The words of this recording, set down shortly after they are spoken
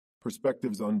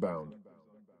Perspectives Unbound.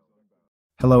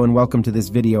 Hello and welcome to this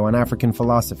video on African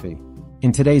philosophy.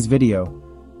 In today's video,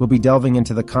 we'll be delving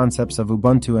into the concepts of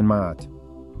Ubuntu and Ma'at.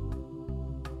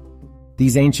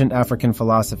 These ancient African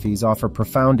philosophies offer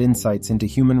profound insights into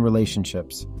human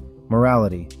relationships,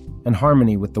 morality, and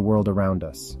harmony with the world around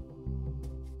us.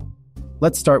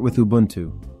 Let's start with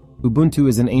Ubuntu. Ubuntu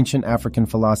is an ancient African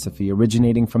philosophy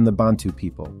originating from the Bantu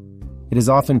people. It is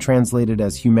often translated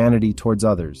as humanity towards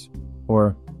others,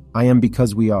 or I am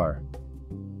because we are.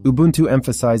 Ubuntu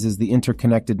emphasizes the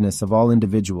interconnectedness of all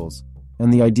individuals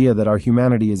and the idea that our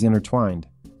humanity is intertwined.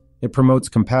 It promotes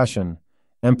compassion,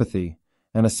 empathy,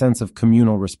 and a sense of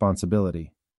communal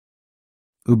responsibility.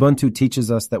 Ubuntu teaches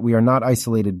us that we are not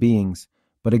isolated beings,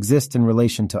 but exist in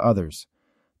relation to others.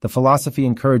 The philosophy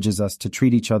encourages us to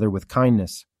treat each other with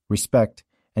kindness, respect,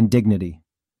 and dignity.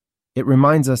 It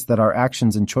reminds us that our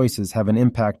actions and choices have an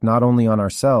impact not only on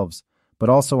ourselves, but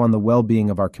also on the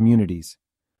well-being of our communities.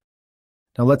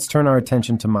 Now let's turn our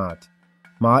attention to Ma'at.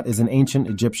 Ma'at is an ancient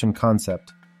Egyptian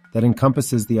concept that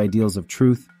encompasses the ideals of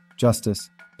truth, justice,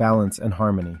 balance, and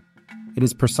harmony. It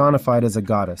is personified as a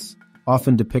goddess,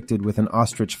 often depicted with an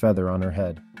ostrich feather on her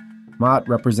head. Ma'at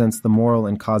represents the moral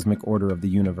and cosmic order of the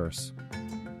universe.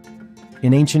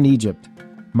 In ancient Egypt,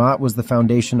 Ma'at was the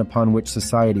foundation upon which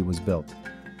society was built.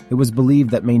 It was believed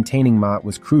that maintaining Ma'at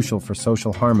was crucial for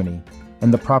social harmony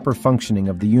and the proper functioning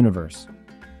of the universe.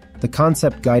 The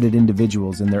concept guided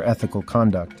individuals in their ethical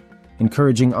conduct,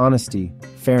 encouraging honesty,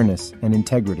 fairness, and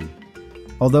integrity.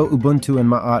 Although Ubuntu and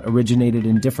Ma'at originated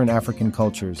in different African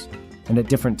cultures and at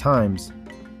different times,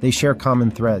 they share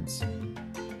common threads.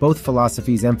 Both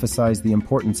philosophies emphasize the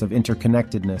importance of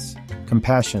interconnectedness,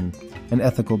 compassion, and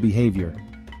ethical behavior.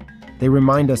 They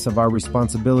remind us of our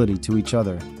responsibility to each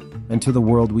other and to the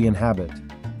world we inhabit.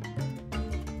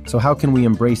 So how can we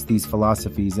embrace these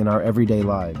philosophies in our everyday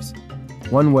lives?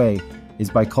 One way is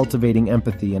by cultivating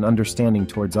empathy and understanding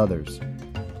towards others.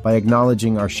 By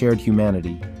acknowledging our shared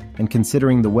humanity and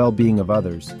considering the well-being of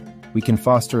others, we can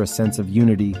foster a sense of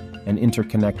unity and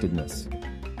interconnectedness.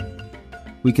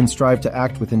 We can strive to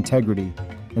act with integrity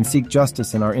and seek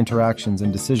justice in our interactions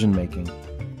and decision-making.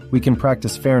 We can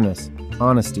practice fairness,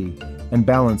 honesty, and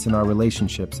balance in our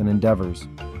relationships and endeavors.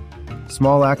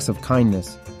 Small acts of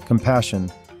kindness,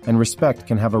 compassion, and respect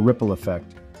can have a ripple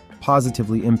effect,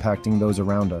 positively impacting those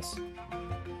around us.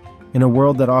 In a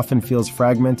world that often feels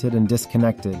fragmented and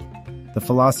disconnected, the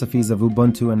philosophies of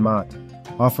Ubuntu and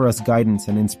Ma'at offer us guidance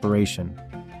and inspiration.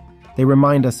 They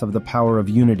remind us of the power of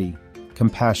unity,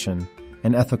 compassion,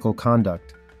 and ethical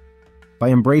conduct. By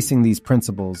embracing these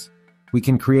principles, we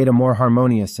can create a more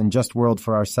harmonious and just world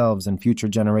for ourselves and future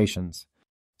generations.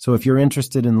 So if you're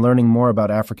interested in learning more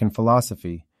about African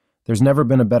philosophy, there's never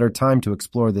been a better time to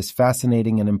explore this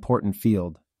fascinating and important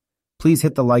field. Please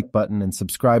hit the like button and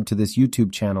subscribe to this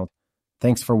YouTube channel.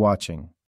 Thanks for watching.